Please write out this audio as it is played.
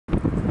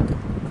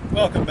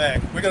Welcome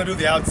back. We're going to do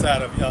the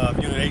outside of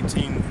Unit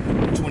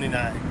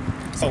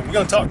 1829. So we're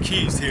going to talk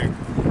keys here.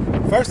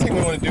 First thing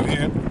we want to do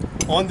here,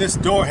 on this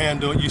door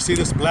handle, you see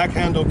this black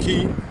handle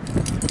key,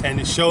 and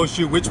it shows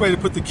you which way to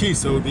put the key,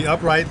 so it would be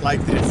upright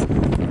like this.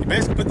 You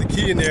basically put the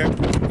key in there,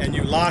 and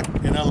you lock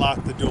and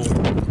unlock the door.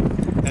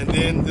 And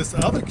then this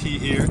other key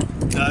here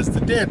does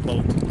the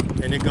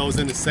deadbolt, and it goes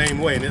in the same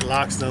way, and it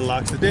locks and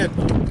unlocks the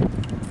deadbolt.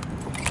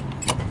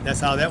 That's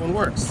how that one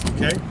works,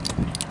 okay?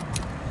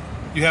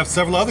 You have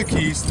several other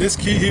keys. This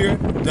key here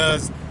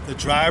does the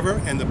driver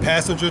and the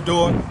passenger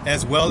door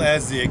as well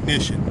as the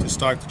ignition to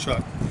start the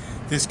truck.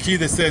 This key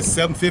that says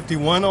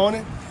 751 on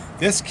it,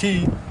 this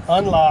key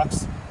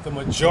unlocks the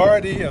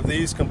majority of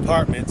these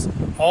compartments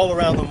all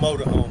around the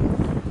motorhome.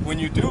 When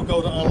you do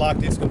go to unlock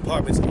these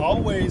compartments,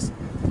 always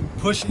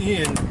push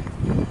in.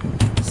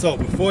 So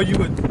before you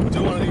would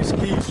do one of these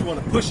keys, you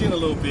want to push in a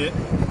little bit,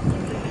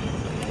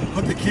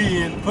 put the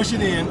key in, push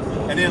it in,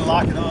 and then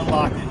lock it and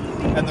unlock it.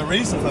 And the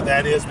reason for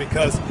that is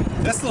because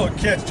this little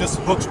catch just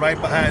hooks right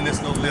behind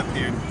this little lip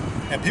here,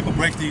 and people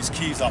break these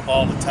keys off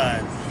all the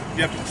time.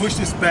 You have to push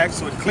this back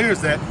so it clears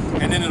that,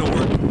 and then it'll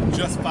work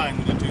just fine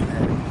when you do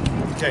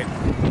that. Okay,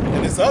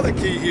 and this other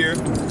key here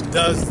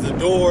does the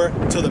door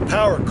to the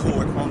power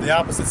cord on the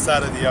opposite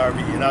side of the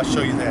RV, and I'll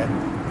show you that.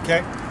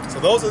 Okay, so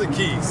those are the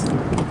keys.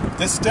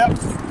 This step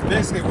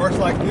basically works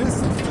like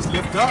this. You just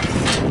lift up,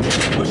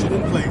 push it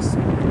in place,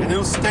 and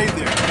it'll stay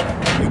there.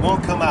 It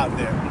won't come out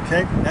there,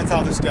 okay? That's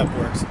how this step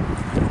works.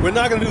 We're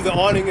not gonna do the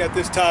awning at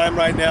this time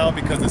right now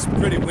because it's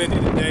pretty windy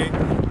today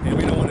and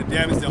we don't want to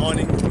damage the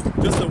awning.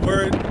 Just a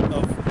word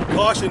of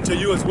caution to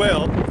you as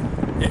well.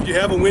 If you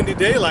have a windy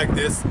day like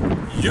this,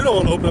 you don't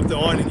want to open up the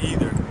awning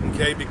either,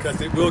 okay?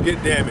 Because it will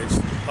get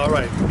damaged. All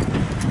right,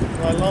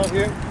 right along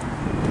here.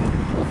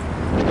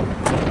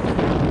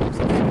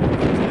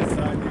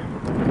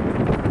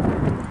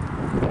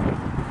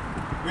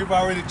 We've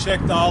already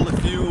checked all the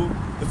fuel,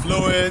 the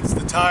fluids,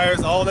 the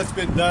tires, all that's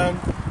been done.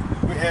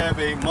 We have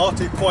a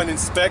multi-point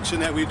inspection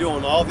that we do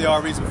on all the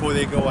RVs before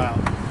they go out.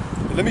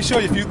 But let me show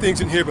you a few things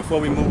in here before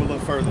we move a little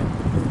further.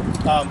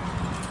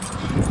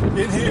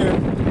 In here,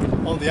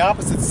 on the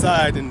opposite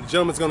side, and the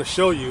gentleman's going to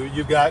show you,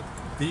 you've got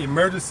the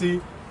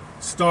emergency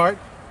start.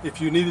 If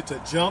you needed to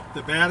jump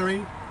the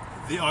battery,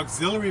 the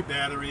auxiliary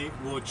battery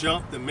will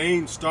jump the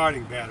main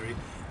starting battery.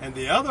 And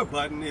the other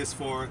button is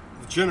for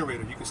the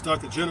generator. You can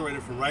start the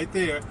generator from right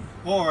there,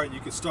 or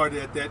you can start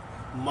it at that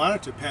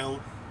monitor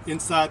panel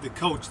inside the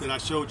coach that I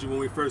showed you when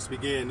we first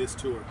began this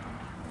tour.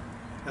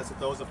 That's what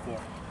those are for.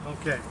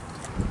 Okay.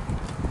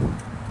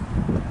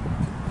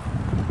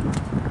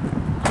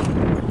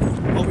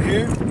 Over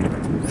here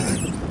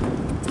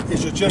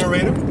is your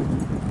generator.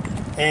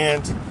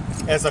 And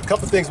there's a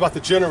couple things about the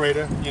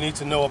generator you need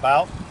to know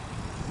about.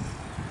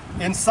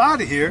 Inside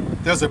of here,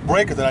 there's a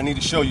breaker that I need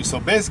to show you. So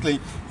basically,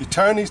 you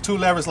turn these two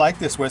levers like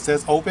this where it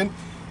says open,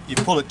 you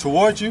pull it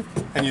towards you,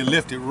 and you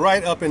lift it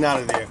right up and out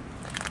of there.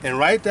 And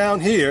right down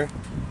here,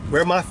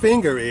 where my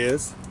finger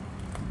is,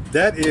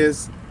 that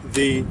is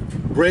the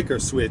breaker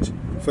switch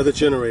for the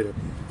generator.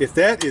 If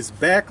that is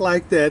back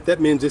like that, that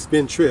means it's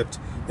been tripped,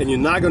 and you're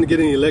not going to get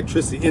any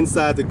electricity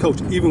inside the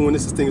coach, even when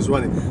this thing is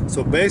running.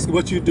 So basically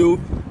what you do,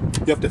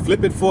 you have to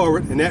flip it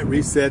forward, and that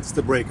resets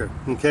the breaker,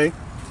 okay?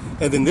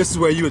 And then this is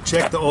where you would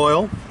check the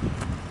oil,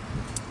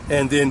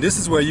 and then this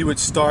is where you would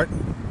start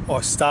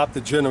or stop the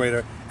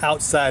generator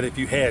outside if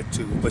you had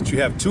to, but you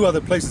have two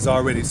other places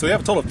already. So you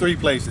have a total of 3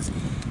 places: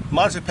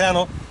 monitor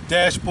panel,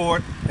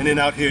 dashboard, and then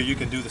out here you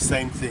can do the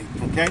same thing,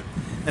 okay?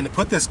 And to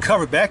put this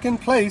cover back in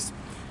place,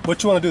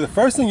 what you want to do, the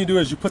first thing you do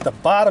is you put the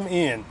bottom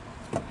in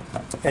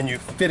and you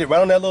fit it right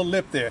on that little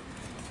lip there.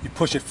 You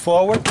push it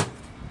forward,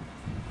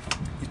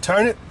 you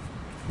turn it,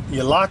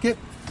 you lock it,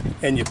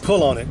 and you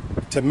pull on it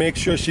to make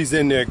sure she's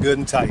in there good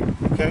and tight,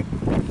 okay?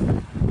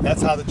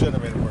 That's how the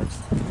generator works.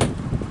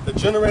 The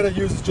generator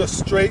uses just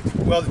straight,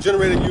 well, the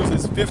generator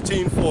uses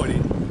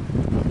 1540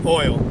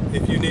 oil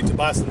if you need to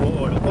buy some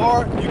more oil.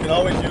 Or you can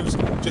always use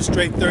just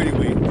straight 30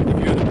 weight if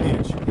you're in a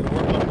pinch. It'll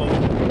work on both.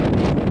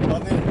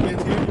 On the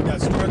end here, you've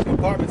got storage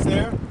compartments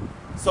there.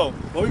 So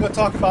what we're going to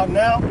talk about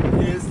now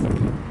is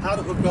how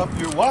to hook up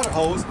your water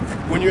hose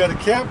when you're at a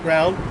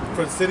campground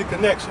for the city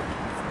connection.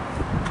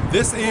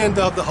 This end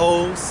of the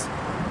hose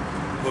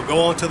will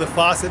go onto the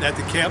faucet at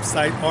the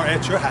campsite or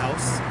at your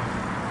house.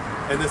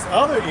 And this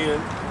other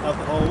end of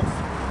the hose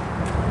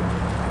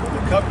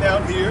will come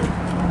down here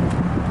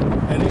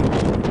and it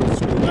will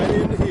screw right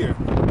into here.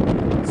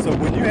 So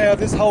when you have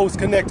this hose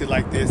connected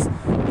like this,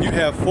 you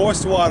have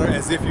forced water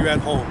as if you're at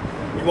home.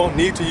 You won't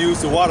need to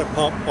use the water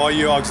pump or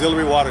your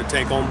auxiliary water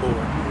tank on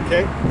board.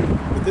 Okay?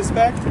 Put this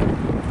back.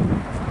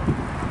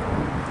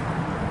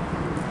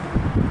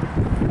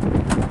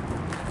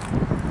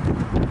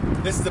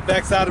 This is the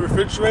back side of the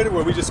refrigerator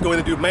where we just go in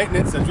and do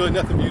maintenance. There's really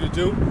nothing for you to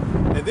do.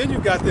 And then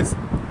you've got this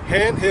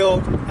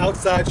handheld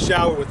outside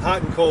shower with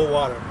hot and cold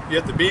water. You're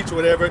at the beach or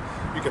whatever,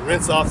 you can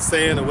rinse off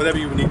sand or whatever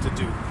you need to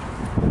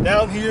do.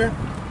 Down here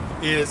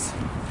is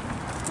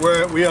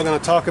where we are going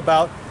to talk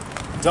about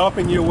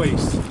dumping your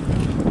waste.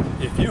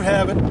 If you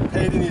haven't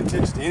paid any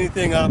attention to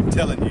anything I'm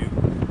telling you,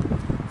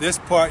 this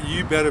part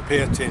you better pay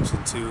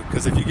attention to,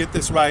 because if you get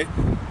this right,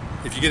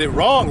 if you get it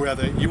wrong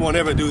rather, you won't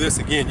ever do this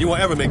again. You won't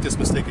ever make this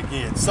mistake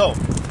again. So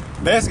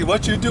basically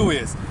what you do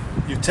is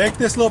you take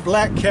this little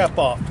black cap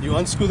off, you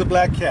unscrew the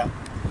black cap,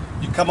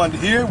 you come under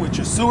here with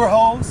your sewer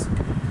hose,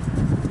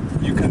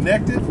 you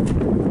connect it,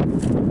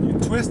 you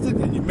twist it,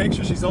 and you make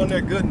sure she's on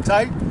there good and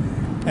tight,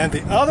 and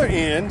the other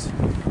end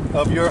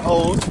of your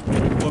hose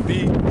will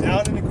be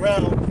down in the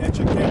ground at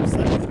your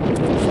campsite. Some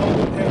of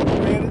them have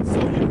threaded,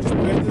 so you just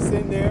thread this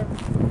in there,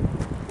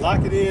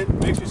 lock it in,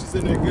 make sure she's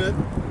in there good,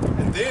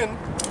 and then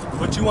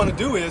what you want to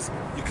do is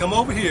you come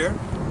over here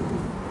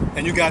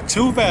and you got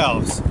two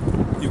valves.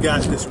 You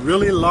got this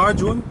really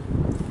large one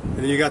and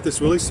then you got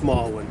this really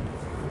small one.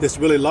 This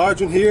really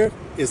large one here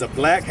is a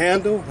black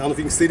handle. I don't know if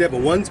you can see that,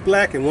 but one's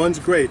black and one's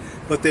gray,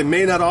 but they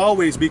may not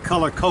always be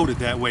color coded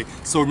that way.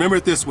 So remember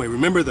it this way.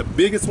 Remember the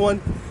biggest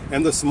one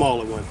and the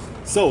smaller one.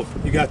 So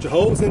you got your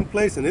hose in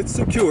place and it's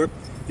secure.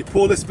 You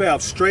pull this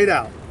valve straight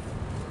out,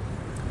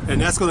 and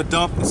that's going to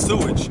dump the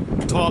sewage,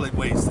 toilet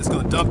waste. It's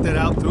going to dump that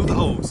out through the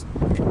hose.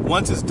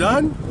 Once it's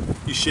done,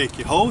 you shake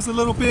your hose a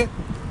little bit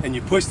and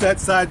you push that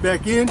side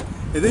back in,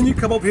 and then you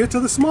come over here to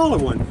the smaller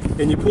one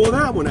and you pull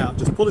that one out.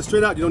 Just pull it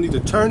straight out. You don't need to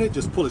turn it,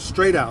 just pull it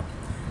straight out.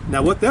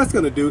 Now what that's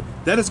going to do,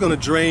 that is going to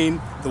drain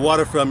the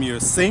water from your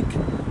sink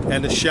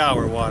and the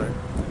shower water.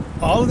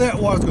 All of that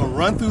water is going to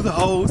run through the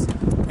hose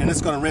and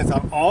it's going to rinse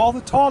out all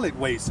the toilet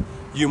waste.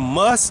 You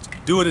must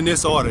do it in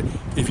this order.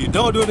 If you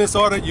don't do it in this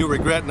order, you'll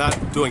regret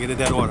not doing it in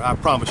that order, I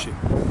promise you.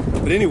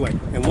 But anyway,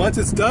 and once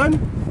it's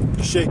done,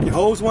 you shake your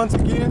hose once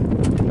again,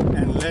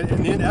 and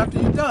then after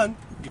you're done,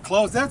 you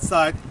close that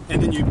side,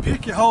 and then you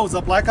pick your hose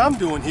up like I'm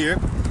doing here,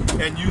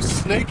 and you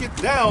snake it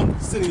down,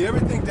 sending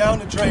everything down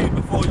the drain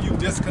before you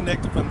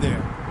disconnect it from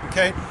there,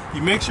 okay?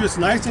 You make sure it's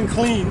nice and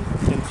clean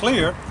and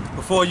clear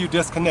before you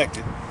disconnect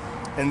it.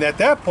 And at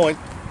that point,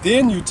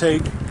 then you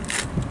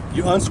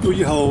unscrew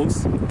your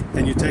hose,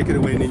 and you take it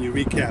away, and then you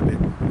recap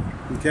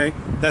it, okay?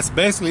 That's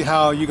basically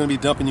how you're gonna be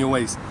dumping your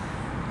waste.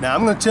 Now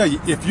I'm gonna tell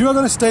you, if you're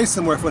gonna stay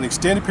somewhere for an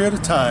extended period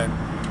of time,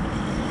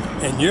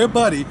 and your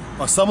buddy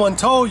or someone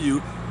told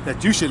you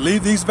that you should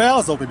leave these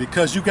valves open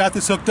because you got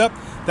this hooked up,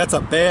 that's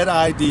a bad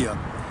idea.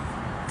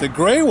 The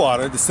gray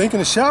water, the sink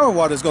and the shower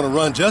water, is gonna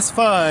run just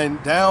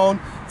fine down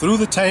through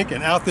the tank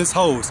and out this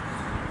hose.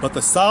 But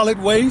the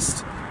solid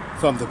waste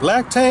from the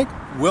black tank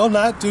will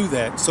not do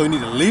that. So you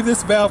need to leave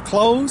this valve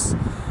closed,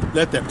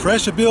 let that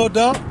pressure build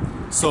up,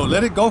 so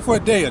let it go for a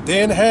day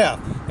and a half,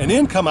 and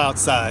then come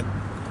outside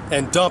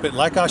and dump it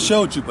like I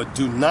showed you, but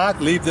do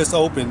not leave this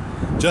open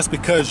just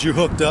because you're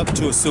hooked up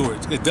to a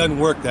sewage. It doesn't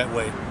work that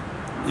way.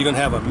 You're gonna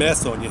have a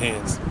mess on your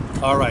hands.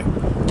 All right.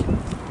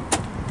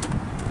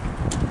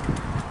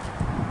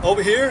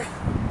 Over here,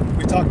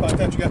 we talked about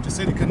that. You got your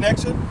city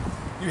connection.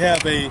 You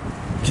have a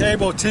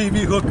cable TV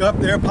hook up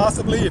there,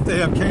 possibly, if they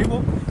have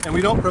cable, and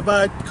we don't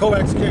provide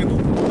coax cable.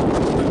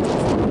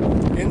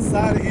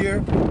 Inside of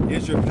here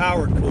is your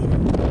power cord.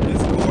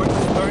 This cord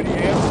is 30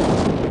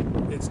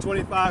 amps. It's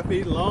 25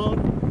 feet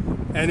long.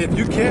 And if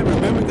you can't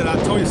remember that I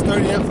told you it's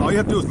 30 amps, all you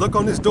have to do is look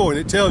on this door and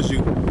it tells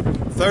you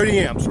 30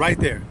 amps right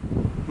there,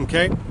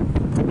 okay?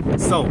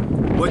 So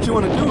what you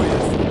want to do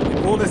is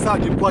you pull this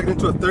out, you plug it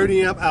into a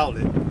 30 amp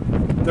outlet.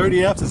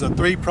 30 amps is a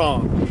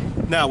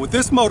 3-prong. Now with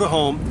this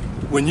motorhome,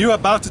 when you're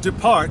about to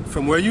depart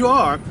from where you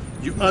are,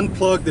 you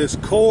unplug this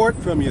cord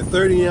from your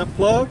 30 amp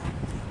plug,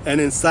 and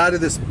inside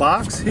of this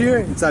box here,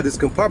 inside this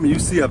compartment, you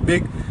see a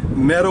big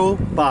metal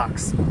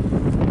box.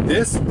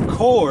 This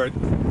cord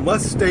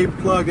must stay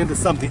plugged into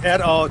something at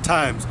all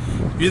times.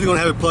 You're either gonna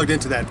have it plugged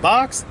into that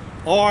box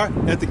or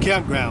at the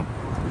campground.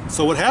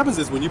 So what happens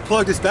is when you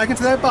plug this back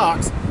into that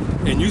box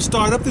and you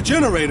start up the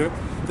generator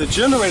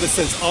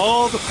sends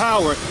all the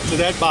power to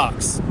that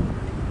box.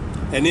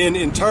 And then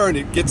in turn,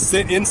 it gets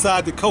sent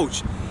inside the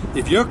coach.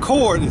 If your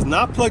cord is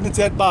not plugged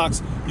into that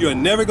box, you are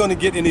never gonna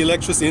get any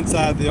electricity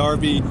inside the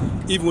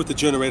RV, even with the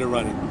generator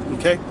running,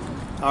 okay?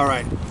 All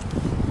right.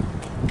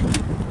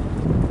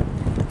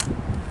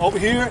 Over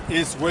here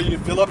is where you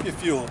fill up your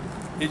fuel.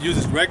 It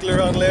uses regular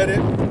unleaded,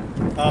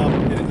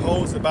 and it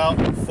holds about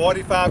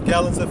 45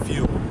 gallons of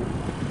fuel.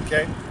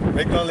 Okay,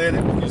 regular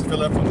unleaded, you just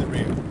fill up from the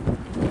rear.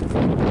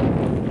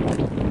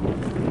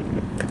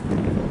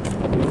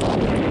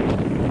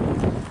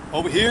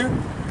 Over here,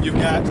 you've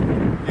got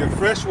your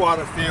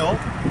freshwater fill.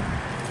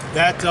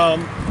 That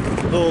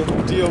little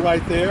deal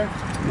right there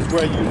is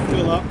where you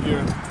fill up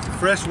your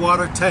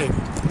freshwater tank.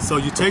 So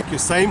you take your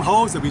same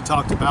hose that we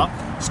talked about,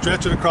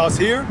 stretch it across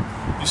here,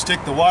 you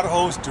stick the water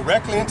hose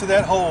directly into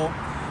that hole,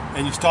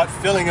 and you start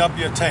filling up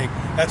your tank.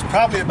 That's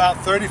probably about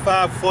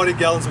 35, 40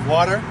 gallons of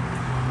water.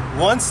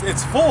 Once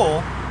it's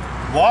full,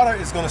 water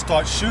is going to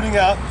start shooting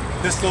out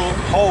this little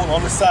hole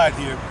on the side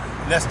here,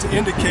 and that's to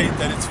indicate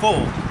that it's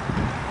full.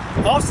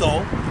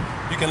 Also,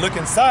 you can look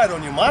inside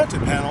on your monitor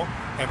panel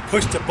and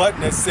push the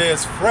button that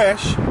says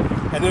fresh,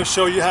 and it'll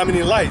show you how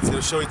many lights.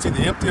 It'll show you it's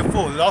either empty or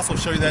full. It'll also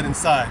show you that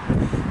inside.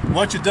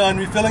 Once you're done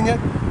refilling it,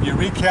 you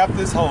recap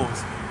this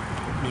hose.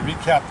 You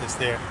recap this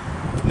there.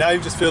 now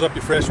you've just filled up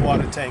your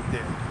freshwater tank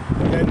there.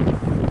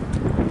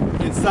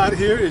 Okay? Inside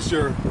here is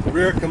your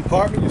rear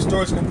compartment, your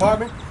storage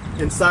compartment.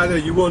 Inside there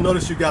you will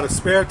notice you got a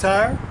spare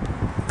tire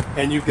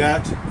and you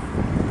got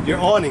your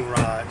awning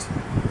rod.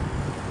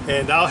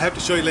 And I'll have to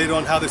show you later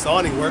on how this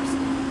awning works.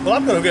 Well,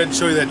 I'm going to go ahead and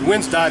show you that the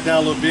wind's died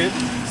down a little bit,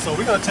 so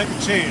we're going to take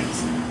a chance.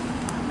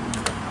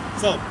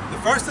 So the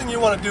first thing you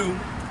want to do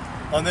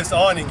on this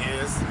awning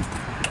is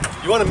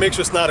you want to make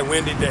sure it's not a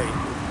windy day.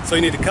 So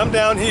you need to come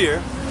down here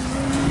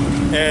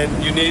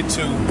and you need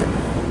to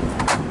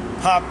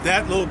pop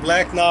that little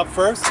black knob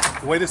first.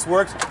 The way this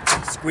works,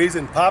 squeeze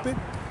and pop it,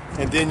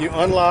 and then you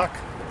unlock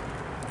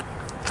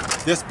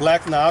this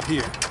black knob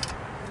here.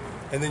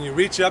 And then you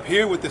reach up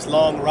here with this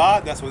long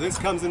rod. That's where this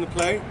comes into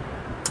play.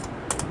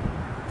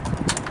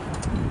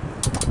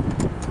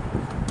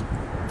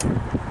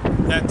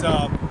 That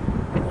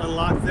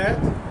unlock that.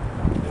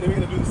 And then we're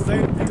going to do the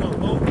same thing on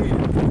both here.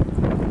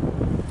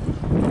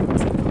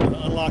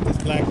 Unlock this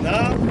black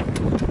knob.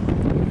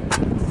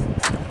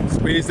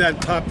 Squeeze that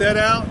and pop that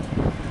out.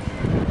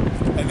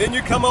 And then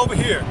you come over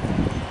here.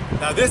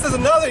 Now this is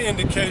another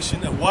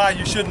indication of why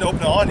you shouldn't open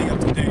the awning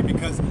up today,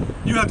 because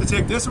you have to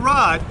take this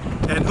rod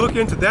and hook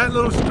into that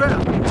little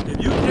strap.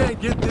 If you can't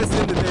get this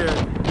into there,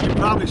 you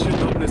probably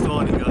shouldn't open this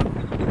awning up.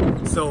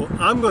 So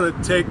I'm going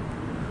to take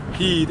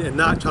heed and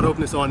not try to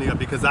open this awning up,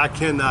 because I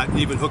cannot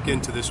even hook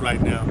into this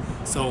right now.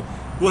 So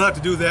we'll have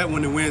to do that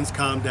when the winds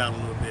calm down a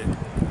little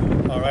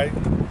bit. All right,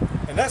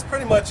 and that's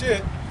pretty much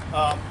it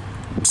on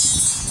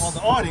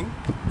the awning.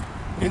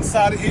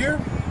 Inside of here,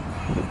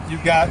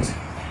 you've got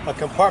a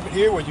compartment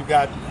here where you've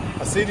got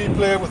a CD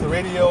player with a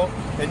radio,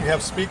 and you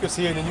have speakers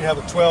here, and then you have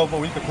a 12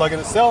 volt where you can plug in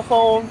a cell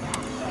phone,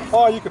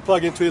 or you can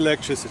plug into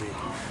electricity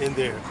in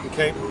there.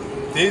 Okay,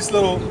 these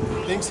little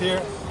things here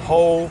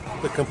hold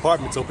the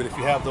compartments open if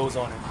you have those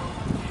on it.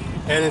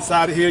 And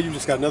inside of here, you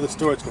just got another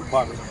storage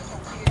compartment.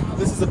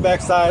 This is the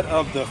back side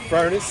of the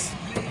furnace,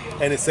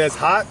 and it says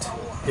hot.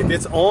 If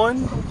it's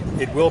on,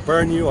 it will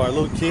burn you, or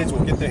little kids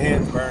will get their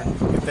hands burned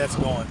if that's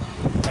going.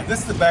 And this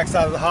is the back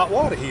side of the hot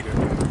water heater.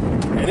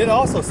 And it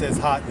also says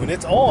hot. When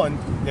it's on,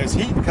 there's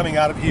heat coming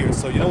out of here,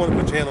 so you don't want to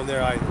put your hand on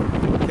there either.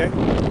 Okay?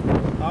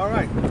 All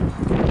right.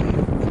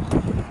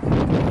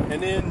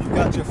 And then you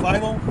got your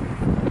final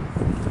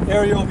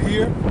area over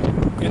here.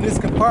 In this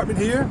compartment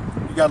here,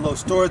 you got a little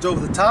storage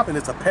over the top, and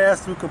it's a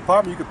pass-through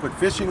compartment. You can put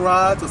fishing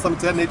rods or something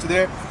to that nature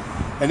there.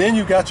 And then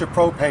you got your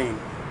propane.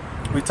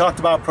 We talked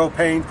about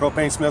propane.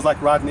 Propane smells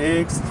like rotten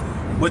eggs.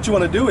 What you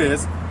want to do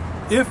is,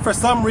 if for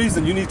some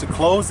reason you need to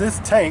close this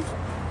tank,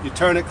 you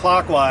turn it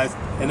clockwise,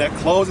 and that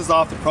closes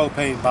off the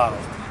propane bottle.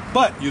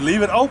 But you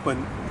leave it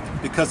open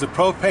because the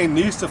propane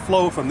needs to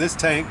flow from this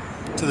tank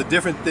to the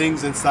different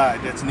things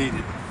inside that's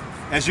needed.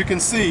 As you can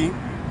see,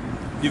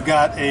 you've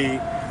got a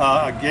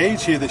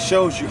gauge here that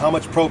shows you how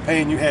much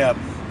propane you have.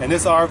 And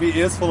this RV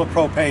is full of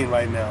propane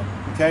right now,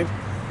 okay?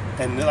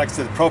 And like I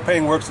said, the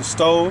propane works the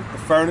stove, the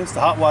furnace, the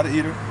hot water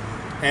heater,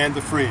 and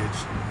the fridge,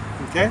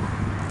 okay?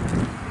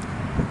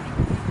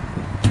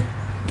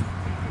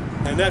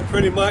 And that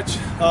pretty much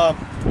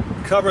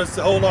covers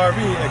the whole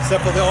RV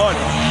except for the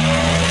awning.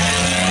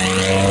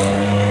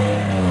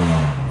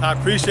 I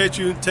appreciate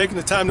you taking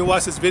the time to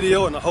watch this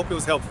video, and I hope it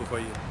was helpful for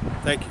you.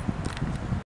 Thank you.